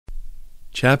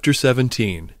Chapter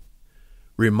 17.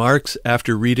 Remarks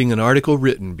after reading an article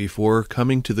written before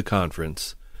coming to the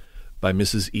conference by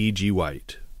Mrs. E. G.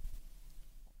 White.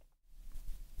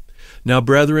 Now,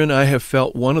 brethren, I have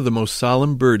felt one of the most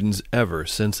solemn burdens ever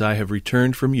since I have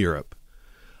returned from Europe.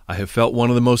 I have felt one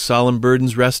of the most solemn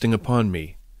burdens resting upon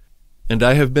me, and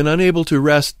I have been unable to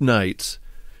rest nights,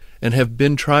 and have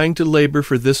been trying to labor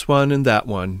for this one and that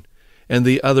one, and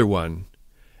the other one,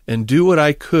 and do what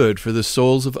I could for the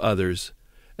souls of others.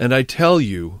 And I tell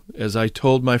you, as I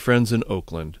told my friends in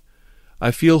Oakland, I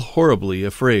feel horribly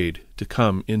afraid to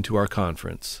come into our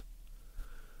conference.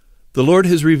 The Lord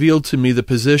has revealed to me the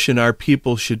position our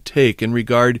people should take in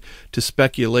regard to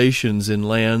speculations in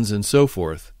lands and so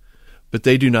forth, but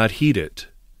they do not heed it.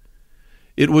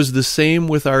 It was the same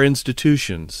with our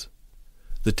institutions.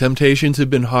 The temptations have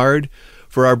been hard,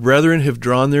 for our brethren have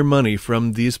drawn their money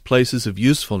from these places of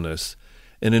usefulness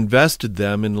and invested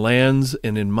them in lands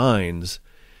and in mines,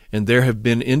 and there have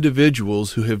been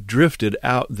individuals who have drifted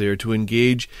out there to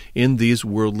engage in these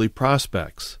worldly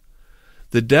prospects.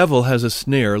 The devil has a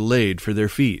snare laid for their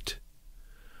feet.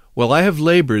 Well, I have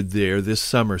labored there this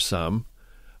summer some.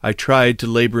 I tried to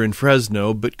labor in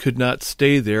Fresno, but could not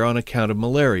stay there on account of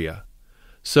malaria.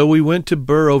 So we went to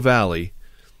Burro Valley,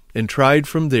 and tried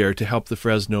from there to help the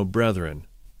Fresno brethren.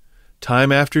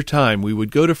 Time after time we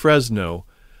would go to Fresno,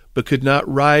 but could not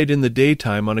ride in the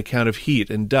daytime on account of heat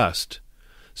and dust.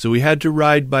 So we had to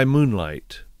ride by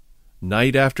moonlight.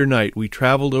 Night after night we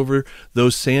traveled over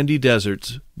those sandy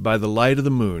deserts by the light of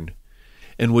the moon,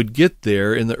 and would get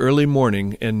there in the early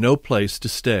morning and no place to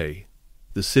stay.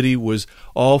 The city was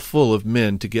all full of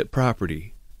men to get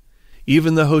property.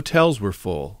 Even the hotels were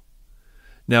full.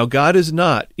 Now God is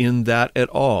not in that at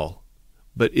all,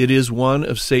 but it is one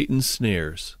of Satan's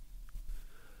snares.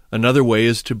 Another way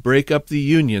is to break up the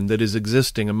union that is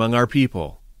existing among our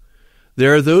people.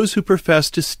 There are those who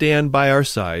profess to stand by our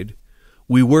side.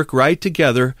 We work right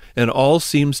together, and all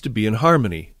seems to be in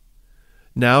harmony.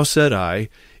 Now, said I,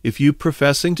 if you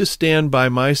professing to stand by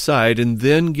my side and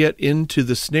then get into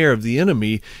the snare of the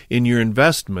enemy in your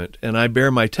investment, and I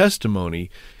bear my testimony,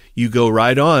 you go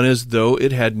right on as though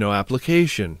it had no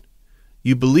application.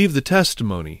 You believe the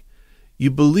testimony.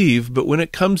 You believe, but when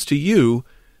it comes to you,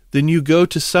 then you go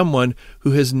to someone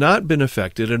who has not been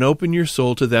affected and open your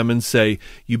soul to them and say,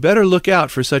 you better look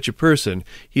out for such a person.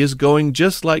 He is going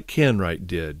just like Canwright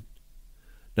did.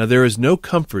 Now there is no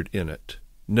comfort in it,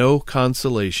 no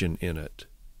consolation in it.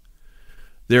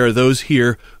 There are those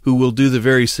here who will do the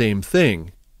very same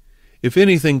thing. If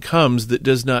anything comes that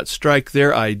does not strike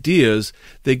their ideas,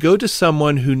 they go to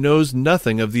someone who knows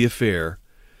nothing of the affair,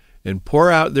 and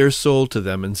pour out their soul to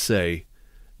them and say,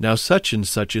 now such and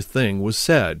such a thing was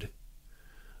said.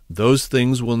 Those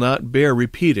things will not bear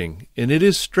repeating, and it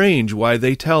is strange why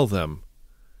they tell them.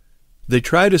 They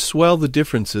try to swell the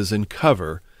differences and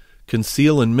cover,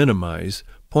 conceal and minimize,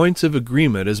 points of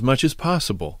agreement as much as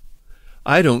possible.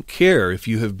 I don't care if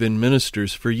you have been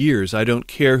ministers for years. I don't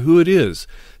care who it is.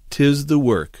 'Tis the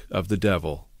work of the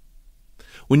devil.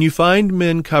 When you find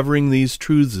men covering these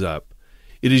truths up,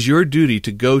 it is your duty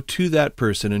to go to that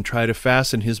person and try to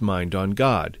fasten his mind on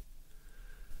God.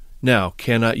 Now,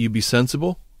 cannot you be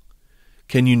sensible?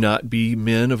 Can you not be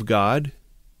men of God?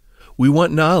 We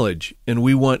want knowledge, and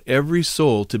we want every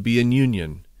soul to be in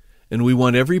union, and we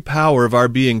want every power of our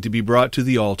being to be brought to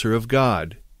the altar of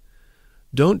God.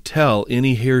 Don't tell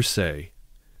any hearsay.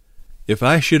 If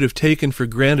I should have taken for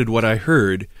granted what I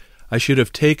heard, I should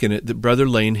have taken it that Brother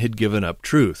Lane had given up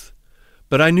truth.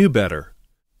 But I knew better.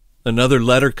 Another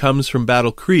letter comes from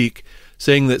Battle Creek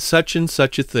saying that such and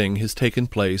such a thing has taken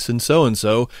place and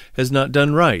so has not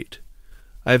done right.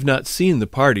 I have not seen the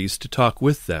parties to talk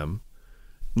with them.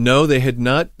 No, they had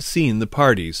not seen the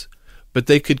parties, but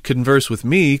they could converse with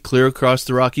me clear across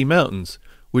the Rocky Mountains,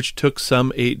 which took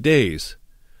some 8 days.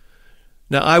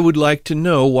 Now I would like to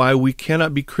know why we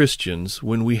cannot be Christians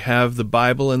when we have the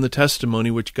Bible and the testimony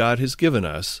which God has given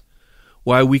us,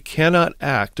 why we cannot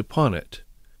act upon it.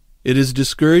 It is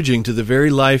discouraging to the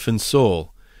very life and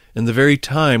soul, and the very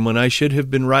time when I should have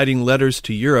been writing letters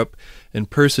to Europe and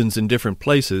persons in different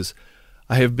places,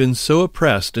 I have been so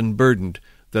oppressed and burdened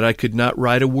that I could not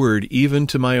write a word even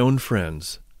to my own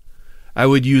friends. I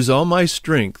would use all my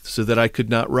strength so that I could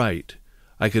not write.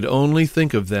 I could only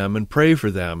think of them and pray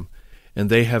for them, and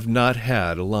they have not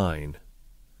had a line.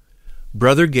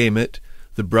 Brother Gamut,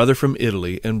 the brother from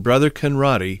Italy, and Brother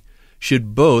Conradi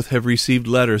should both have received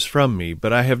letters from me,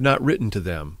 but I have not written to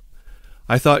them.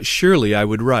 I thought surely I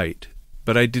would write,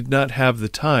 but I did not have the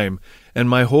time, and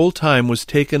my whole time was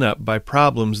taken up by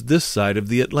problems this side of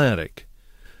the Atlantic.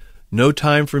 No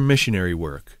time for missionary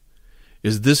work.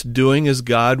 Is this doing as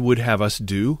God would have us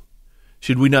do?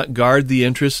 Should we not guard the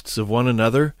interests of one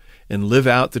another and live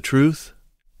out the truth?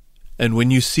 And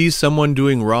when you see someone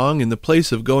doing wrong, in the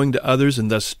place of going to others and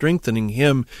thus strengthening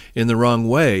him in the wrong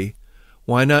way,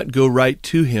 why not go right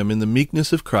to him in the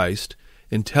meekness of Christ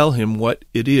and tell him what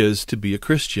it is to be a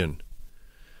Christian?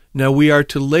 Now we are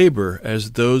to labor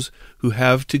as those who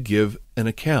have to give an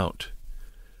account.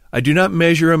 I do not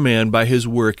measure a man by his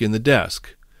work in the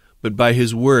desk, but by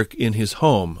his work in his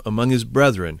home, among his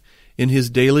brethren, in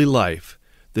his daily life,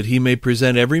 that he may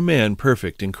present every man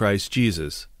perfect in Christ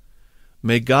Jesus.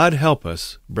 May God help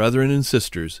us, brethren and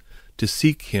sisters, to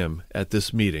seek him at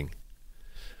this meeting.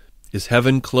 Is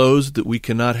heaven closed that we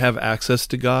cannot have access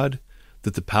to God,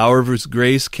 that the power of his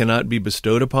grace cannot be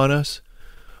bestowed upon us?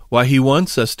 Why, he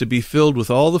wants us to be filled with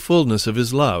all the fullness of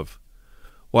his love.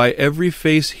 Why, every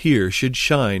face here should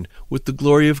shine with the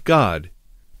glory of God.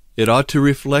 It ought to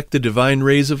reflect the divine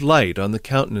rays of light on the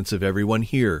countenance of everyone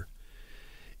here.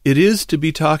 It is to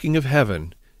be talking of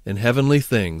heaven and heavenly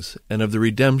things, and of the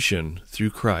redemption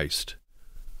through Christ.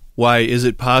 Why, is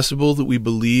it possible that we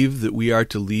believe that we are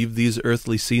to leave these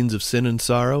earthly scenes of sin and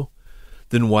sorrow?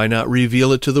 Then why not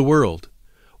reveal it to the world?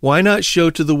 Why not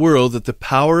show to the world that the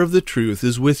power of the truth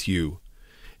is with you,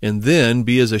 and then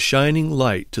be as a shining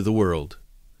light to the world?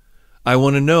 I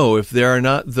want to know if there are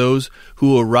not those who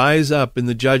will rise up in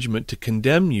the judgment to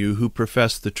condemn you who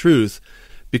profess the truth,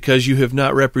 because you have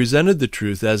not represented the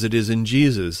truth as it is in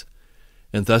Jesus,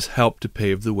 and thus help to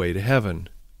pave the way to heaven.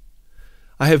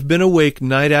 I have been awake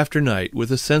night after night with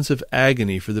a sense of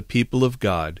agony for the people of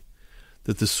God,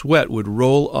 that the sweat would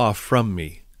roll off from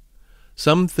me.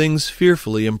 Some things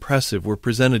fearfully impressive were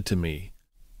presented to me.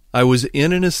 I was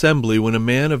in an assembly when a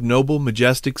man of noble,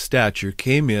 majestic stature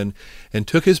came in and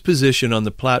took his position on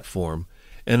the platform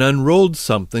and unrolled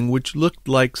something which looked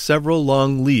like several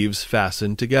long leaves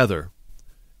fastened together.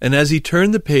 And as he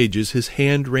turned the pages, his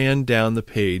hand ran down the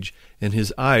page, and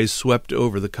his eyes swept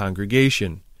over the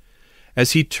congregation.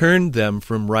 As he turned them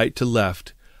from right to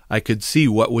left, I could see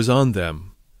what was on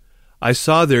them. I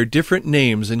saw there different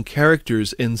names and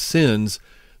characters and sins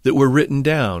that were written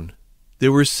down.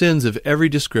 There were sins of every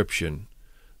description: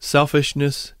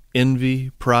 selfishness,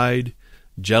 envy, pride,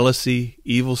 jealousy,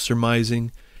 evil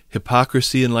surmising,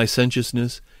 hypocrisy and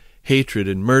licentiousness, hatred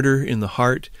and murder in the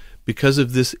heart, because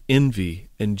of this envy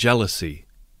and jealousy.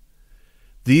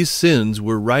 These sins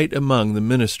were right among the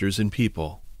ministers and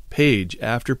people. Page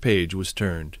after page was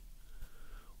turned.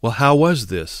 Well, how was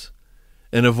this?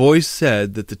 And a voice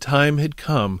said that the time had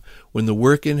come when the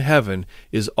work in heaven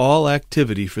is all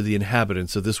activity for the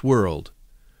inhabitants of this world.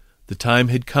 The time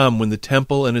had come when the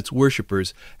temple and its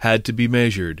worshippers had to be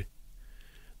measured.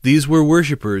 These were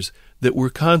worshippers that were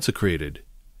consecrated.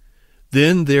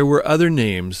 Then there were other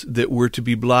names that were to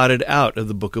be blotted out of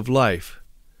the book of life.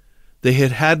 They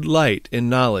had had light and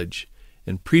knowledge,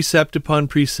 and precept upon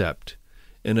precept,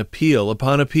 and appeal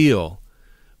upon appeal,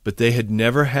 but they had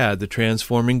never had the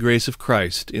transforming grace of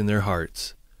Christ in their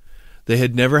hearts. They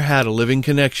had never had a living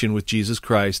connection with Jesus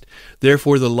Christ.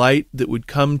 Therefore the light that would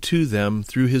come to them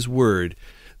through his word,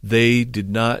 they did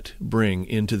not bring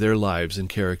into their lives and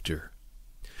character.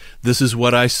 This is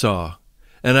what I saw.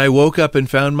 And I woke up and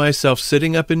found myself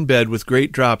sitting up in bed with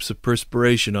great drops of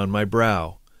perspiration on my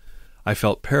brow. I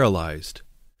felt paralyzed.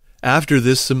 After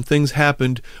this some things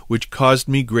happened which caused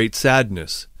me great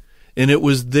sadness, and it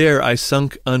was there I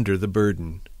sunk under the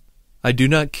burden. I do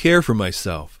not care for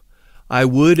myself. I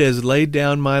would as lay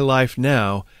down my life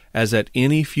now as at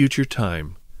any future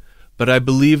time, but I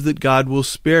believe that God will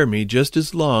spare me just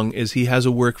as long as he has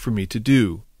a work for me to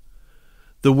do.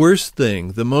 The worst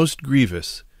thing, the most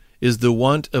grievous, is the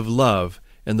want of love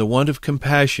and the want of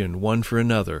compassion one for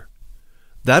another.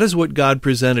 That is what God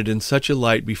presented in such a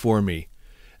light before me,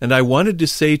 and I wanted to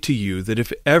say to you that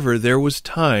if ever there was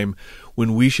time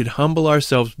when we should humble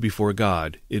ourselves before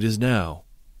God, it is now.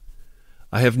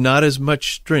 I have not as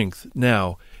much strength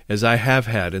now as I have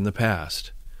had in the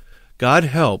past. God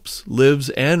helps, lives,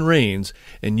 and reigns,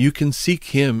 and you can seek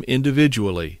him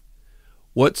individually.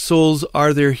 What souls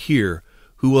are there here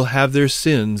who will have their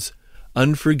sins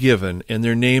unforgiven and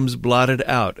their names blotted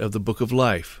out of the book of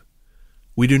life?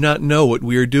 We do not know what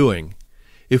we are doing.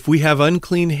 If we have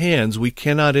unclean hands, we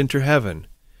cannot enter heaven.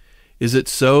 Is it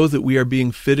so that we are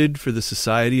being fitted for the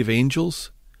society of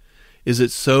angels? Is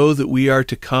it so that we are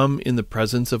to come in the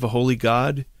presence of a holy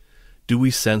God? Do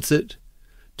we sense it?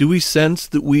 Do we sense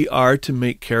that we are to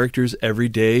make characters every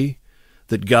day?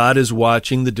 That God is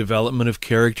watching the development of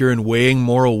character and weighing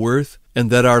moral worth? And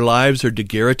that our lives are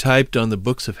daguerreotyped on the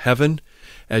books of heaven,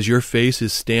 as your face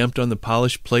is stamped on the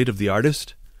polished plate of the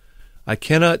artist? I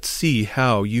cannot see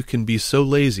how you can be so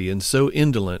lazy and so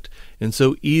indolent and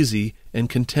so easy and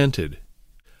contented.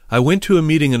 I went to a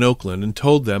meeting in Oakland and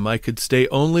told them I could stay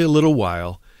only a little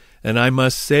while, and I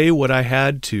must say what I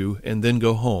had to and then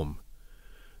go home.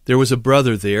 There was a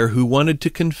brother there who wanted to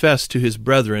confess to his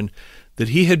brethren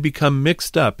that he had become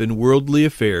mixed up in worldly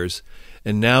affairs,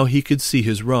 and now he could see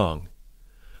his wrong.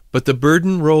 But the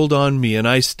burden rolled on me, and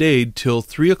I stayed till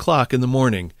 3 o'clock in the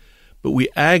morning, but we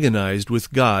agonized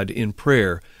with God in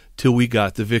prayer till we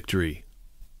got the victory.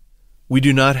 We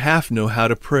do not half know how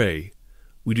to pray.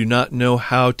 We do not know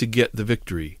how to get the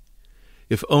victory.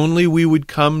 If only we would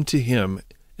come to Him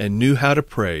and knew how to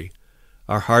pray,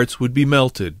 our hearts would be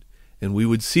melted, and we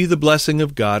would see the blessing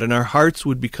of God, and our hearts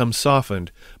would become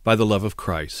softened by the love of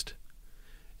Christ.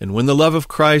 And when the love of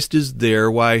Christ is there,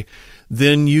 why,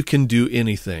 then you can do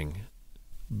anything.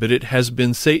 But it has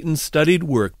been Satan's studied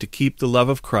work to keep the love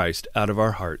of Christ out of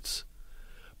our hearts.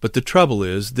 But the trouble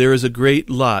is, there is a great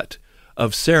lot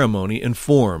of ceremony and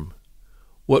form.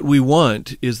 What we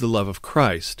want is the love of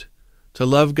Christ, to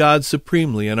love God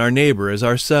supremely and our neighbor as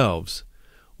ourselves.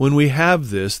 When we have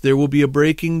this, there will be a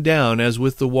breaking down as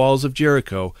with the walls of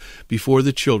Jericho before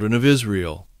the children of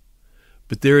Israel.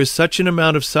 But there is such an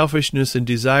amount of selfishness and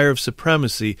desire of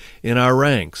supremacy in our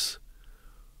ranks.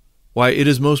 Why, it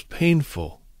is most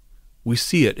painful. We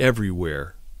see it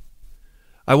everywhere.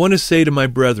 I want to say to my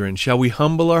brethren, shall we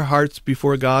humble our hearts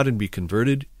before God and be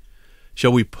converted?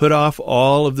 Shall we put off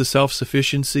all of the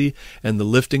self-sufficiency and the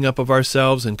lifting up of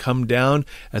ourselves and come down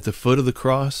at the foot of the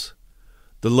cross?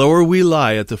 The lower we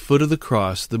lie at the foot of the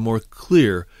cross, the more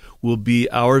clear will be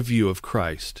our view of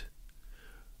Christ.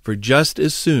 For just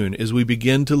as soon as we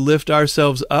begin to lift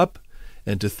ourselves up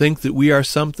and to think that we are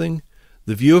something,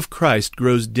 the view of Christ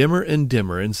grows dimmer and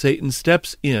dimmer, and Satan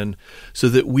steps in so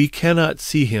that we cannot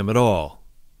see Him at all.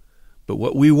 But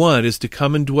what we want is to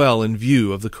come and dwell in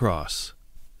view of the cross.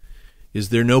 Is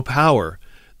there no power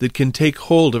that can take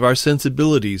hold of our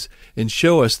sensibilities and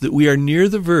show us that we are near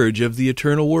the verge of the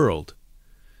eternal world?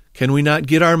 Can we not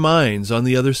get our minds on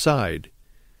the other side?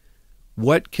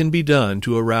 What can be done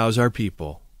to arouse our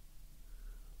people?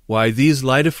 Why, these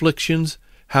light afflictions,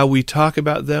 how we talk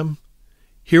about them?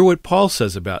 Hear what Paul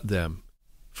says about them.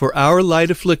 For our light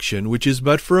affliction, which is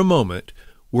but for a moment,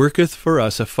 worketh for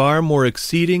us a far more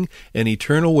exceeding and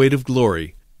eternal weight of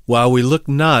glory, while we look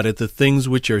not at the things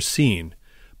which are seen,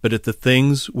 but at the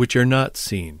things which are not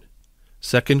seen.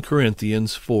 2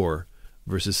 Corinthians 4,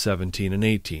 verses 17 and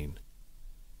 18.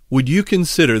 Would you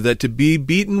consider that to be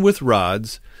beaten with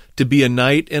rods, to be a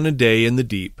night and a day in the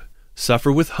deep,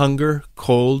 suffer with hunger,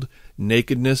 cold,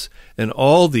 nakedness, and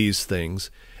all these things,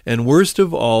 and worst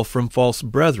of all from false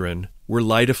brethren, were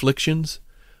light afflictions?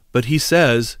 But he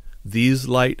says, these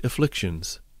light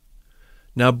afflictions.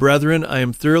 Now, brethren, I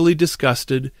am thoroughly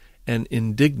disgusted and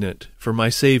indignant for my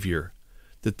Savior,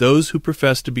 that those who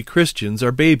profess to be Christians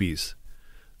are babies.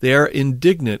 They are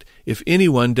indignant if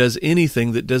anyone does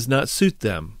anything that does not suit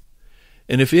them.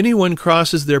 And if anyone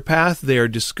crosses their path, they are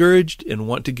discouraged and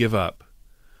want to give up.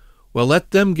 Well,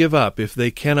 let them give up if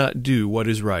they cannot do what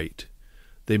is right.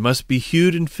 They must be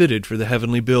hewed and fitted for the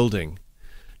heavenly building.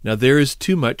 Now there is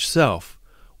too much self.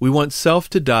 We want self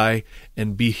to die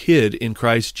and be hid in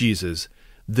Christ Jesus.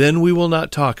 Then we will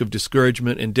not talk of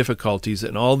discouragement and difficulties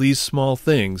and all these small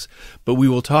things, but we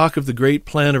will talk of the great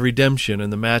plan of redemption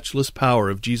and the matchless power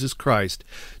of Jesus Christ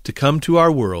to come to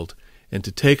our world and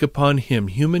to take upon Him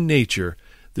human nature,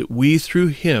 that we through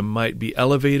Him might be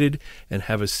elevated and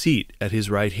have a seat at His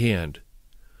right hand.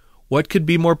 What could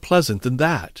be more pleasant than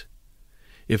that?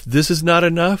 If this is not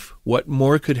enough, what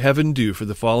more could heaven do for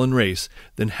the fallen race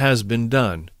than has been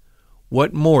done?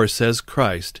 What more, says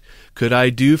Christ, could I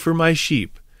do for my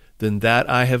sheep than that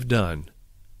I have done?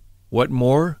 What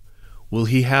more? Will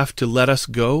He have to let us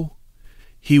go?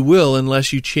 He will,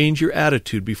 unless you change your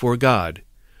attitude before God,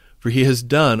 for He has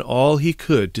done all He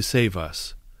could to save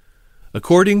us.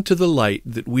 According to the light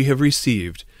that we have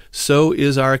received, so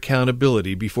is our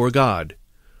accountability before God.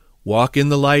 Walk in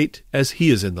the light as He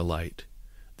is in the light.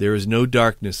 There is no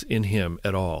darkness in Him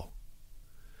at all.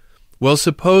 Well,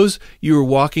 suppose you are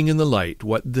walking in the light,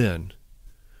 what then?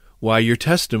 Why, your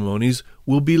testimonies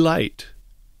will be light.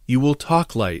 You will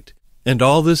talk light, and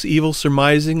all this evil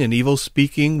surmising and evil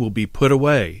speaking will be put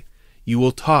away. You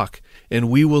will talk, and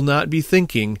we will not be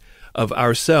thinking of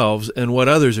ourselves and what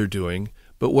others are doing,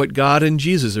 but what God and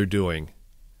Jesus are doing.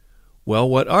 Well,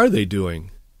 what are they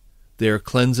doing? They are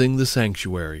cleansing the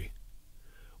sanctuary.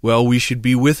 Well, we should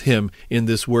be with Him in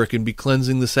this work and be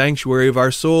cleansing the sanctuary of our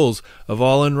souls of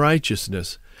all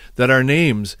unrighteousness, that our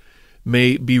names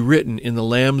may be written in the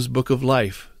Lamb's book of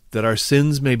life, that our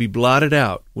sins may be blotted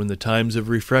out when the times of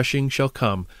refreshing shall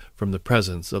come from the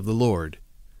presence of the Lord.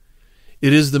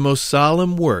 It is the most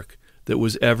solemn work that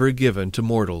was ever given to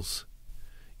mortals.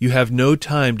 You have no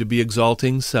time to be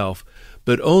exalting self,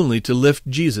 but only to lift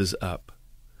Jesus up.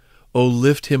 Oh,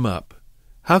 lift him up.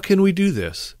 How can we do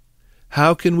this?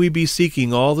 How can we be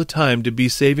seeking all the time to be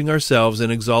saving ourselves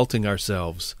and exalting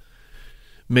ourselves?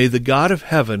 May the God of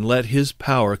heaven let his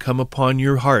power come upon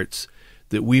your hearts,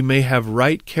 that we may have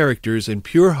right characters and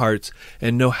pure hearts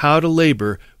and know how to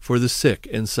labor for the sick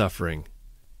and suffering.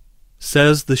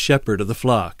 Says the shepherd of the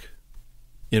flock.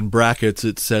 In brackets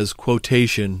it says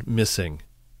quotation missing.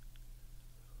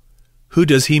 Who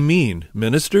does he mean?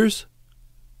 Ministers?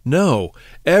 No,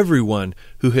 everyone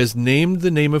who has named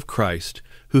the name of Christ,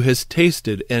 who has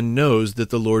tasted and knows that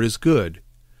the Lord is good.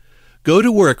 Go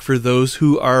to work for those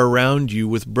who are around you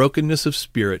with brokenness of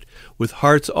spirit, with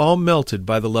hearts all melted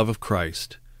by the love of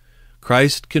Christ.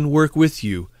 Christ can work with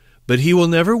you, but he will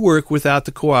never work without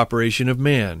the cooperation of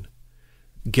man.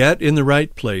 Get in the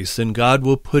right place, and God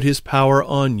will put his power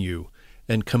on you,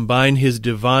 and combine his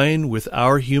divine with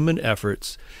our human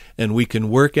efforts, and we can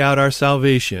work out our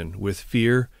salvation with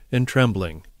fear and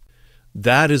trembling.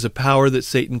 That is a power that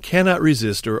Satan cannot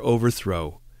resist or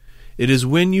overthrow. It is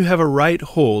when you have a right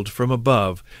hold from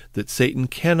above that Satan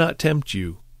cannot tempt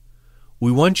you.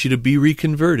 We want you to be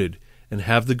reconverted and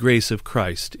have the grace of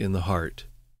Christ in the heart.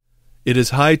 It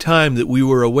is high time that we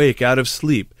were awake out of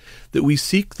sleep, that we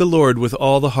seek the Lord with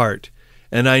all the heart,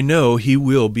 and I know he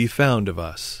will be found of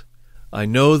us. I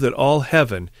know that all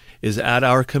heaven is at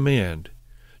our command.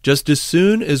 Just as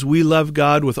soon as we love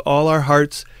God with all our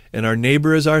hearts and our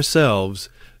neighbor as ourselves,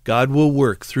 God will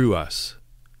work through us.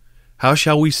 How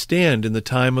shall we stand in the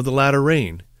time of the latter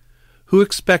rain? Who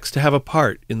expects to have a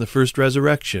part in the first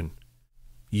resurrection?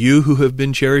 You who have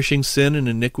been cherishing sin and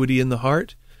iniquity in the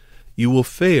heart? You will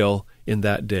fail in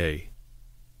that day.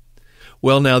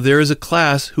 Well, now there is a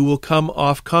class who will come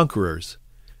off conquerors.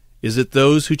 Is it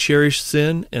those who cherish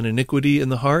sin and iniquity in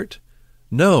the heart?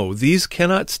 No, these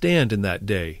cannot stand in that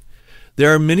day.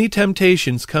 There are many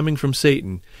temptations coming from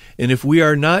Satan, and if we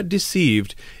are not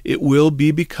deceived, it will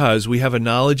be because we have a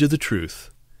knowledge of the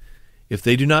truth. If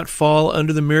they do not fall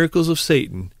under the miracles of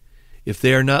Satan, if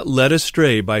they are not led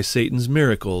astray by Satan's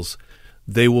miracles,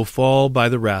 they will fall by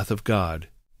the wrath of God.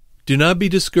 Do not be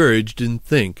discouraged and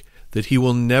think that he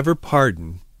will never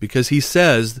pardon, because he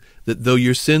says that though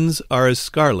your sins are as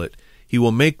scarlet, he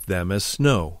will make them as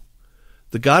snow.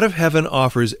 The God of heaven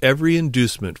offers every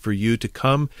inducement for you to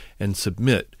come and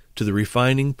submit to the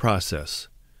refining process.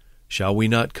 Shall we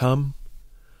not come?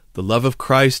 The love of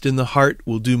Christ in the heart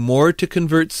will do more to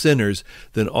convert sinners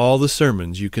than all the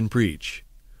sermons you can preach.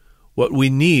 What we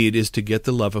need is to get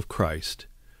the love of Christ,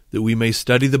 that we may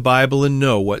study the Bible and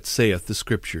know what saith the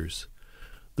Scriptures.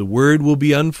 The Word will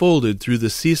be unfolded through the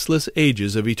ceaseless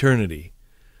ages of eternity.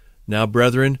 Now,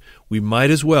 brethren, we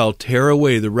might as well tear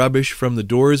away the rubbish from the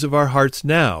doors of our hearts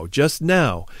now, just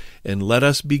now, and let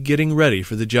us be getting ready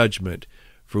for the judgment,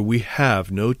 for we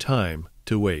have no time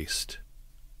to waste.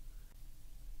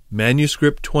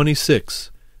 Manuscript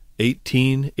 26,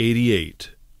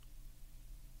 1888.